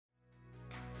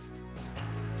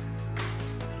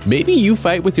Maybe you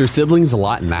fight with your siblings a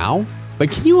lot now,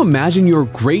 but can you imagine your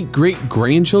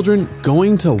great-great-grandchildren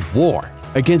going to war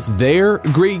against their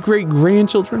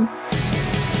great-great-grandchildren?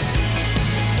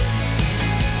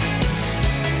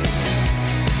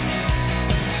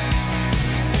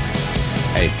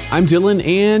 Hey, I'm Dylan,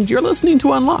 and you're listening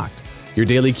to Unlocked, your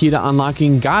daily key to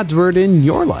unlocking God's Word in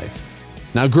your life.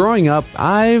 Now, growing up,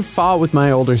 I fought with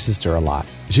my older sister a lot.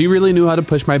 She really knew how to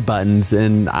push my buttons,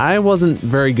 and I wasn't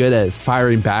very good at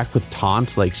firing back with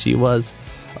taunts like she was.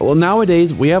 Well,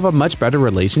 nowadays, we have a much better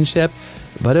relationship,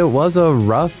 but it was a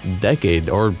rough decade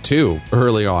or two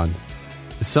early on.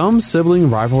 Some sibling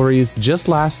rivalries just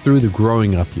last through the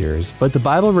growing up years, but the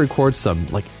Bible records some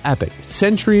epic,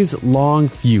 centuries-long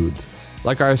feuds,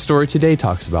 like our story today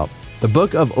talks about, the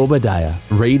book of Obadiah,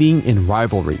 Raiding in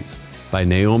Rivalries, by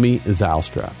Naomi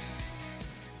Zylstra.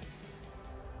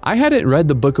 I hadn't read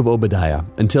the book of Obadiah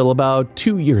until about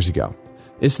 2 years ago.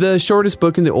 It's the shortest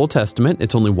book in the Old Testament,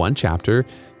 it's only one chapter,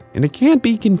 and it can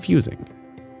be confusing.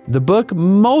 The book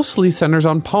mostly centers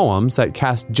on poems that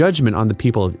cast judgment on the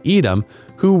people of Edom,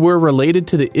 who were related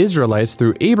to the Israelites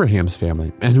through Abraham's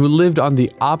family, and who lived on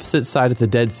the opposite side of the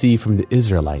Dead Sea from the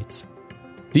Israelites.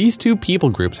 These two people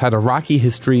groups had a rocky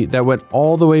history that went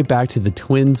all the way back to the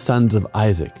twin sons of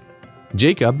Isaac,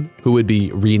 Jacob, who would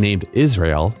be renamed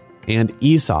Israel, and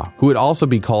Esau, who would also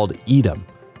be called Edom.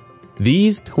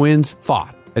 These twins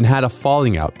fought and had a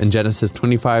falling out in Genesis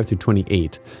 25 through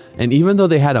 28, and even though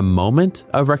they had a moment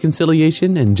of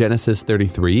reconciliation in Genesis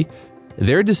 33,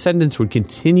 their descendants would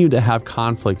continue to have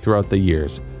conflict throughout the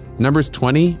years. Numbers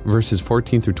 20 verses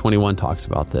 14 through 21 talks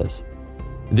about this.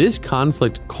 This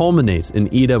conflict culminates in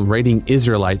Edom raiding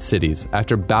Israelite cities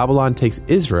after Babylon takes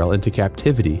Israel into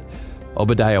captivity.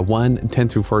 Obadiah 1, 10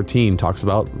 through 14 talks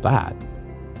about that.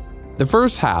 The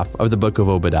first half of the book of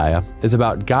Obadiah is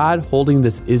about God holding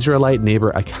this Israelite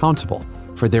neighbor accountable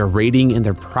for their raiding and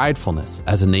their pridefulness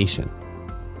as a nation.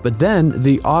 But then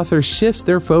the author shifts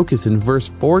their focus in verse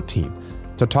 14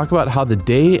 to talk about how the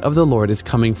day of the Lord is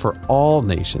coming for all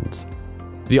nations.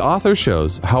 The author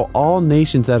shows how all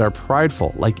nations that are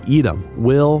prideful, like Edom,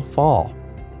 will fall.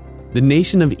 The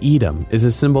nation of Edom is a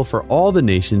symbol for all the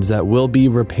nations that will be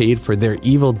repaid for their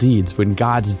evil deeds when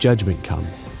God's judgment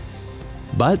comes.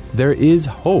 But there is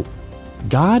hope.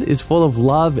 God is full of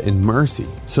love and mercy,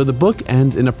 so the book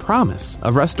ends in a promise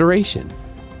of restoration.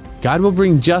 God will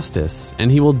bring justice, and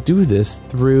he will do this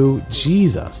through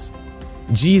Jesus.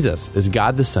 Jesus is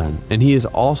God the Son, and he is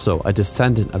also a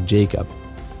descendant of Jacob.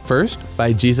 First,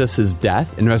 by Jesus'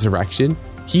 death and resurrection,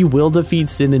 he will defeat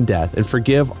sin and death and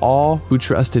forgive all who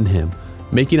trust in him,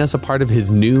 making us a part of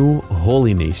his new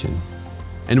holy nation.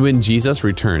 And when Jesus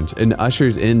returns and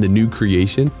ushers in the new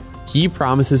creation, he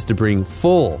promises to bring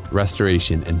full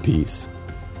restoration and peace.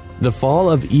 The fall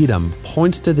of Edom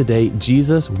points to the day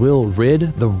Jesus will rid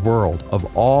the world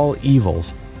of all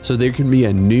evils so there can be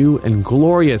a new and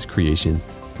glorious creation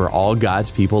where all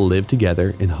God's people live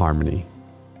together in harmony.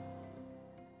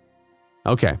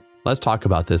 Okay, let's talk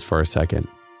about this for a second.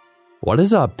 What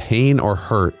is a pain or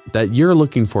hurt that you're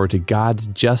looking for to God's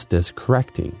justice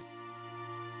correcting?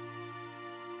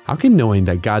 How can knowing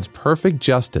that God's perfect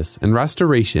justice and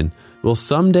restoration will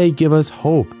someday give us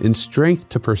hope and strength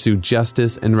to pursue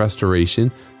justice and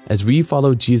restoration as we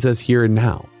follow Jesus here and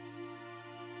now?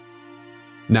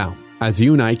 Now, as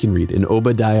you and I can read in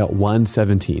Obadiah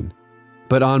 1:17,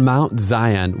 "But on Mount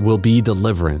Zion will be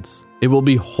deliverance. It will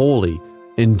be holy,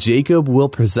 and Jacob will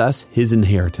possess his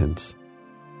inheritance."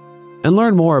 And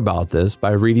learn more about this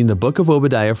by reading the book of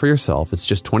Obadiah for yourself. It's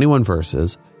just 21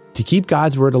 verses to keep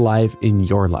God's word alive in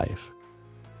your life.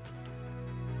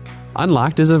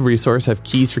 Unlocked is a resource of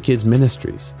Keys for Kids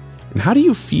Ministries. And how do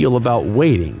you feel about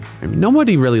waiting? I mean,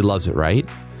 nobody really loves it, right?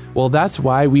 Well, that's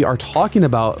why we are talking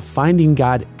about finding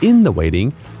God in the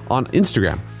waiting on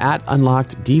Instagram at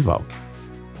UnlockedDevo.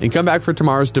 And come back for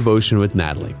tomorrow's devotion with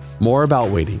Natalie. More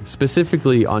about waiting,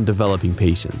 specifically on developing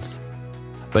patience.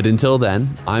 But until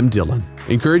then, I'm Dylan,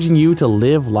 encouraging you to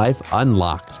live life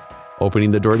unlocked,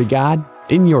 opening the door to God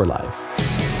in your life.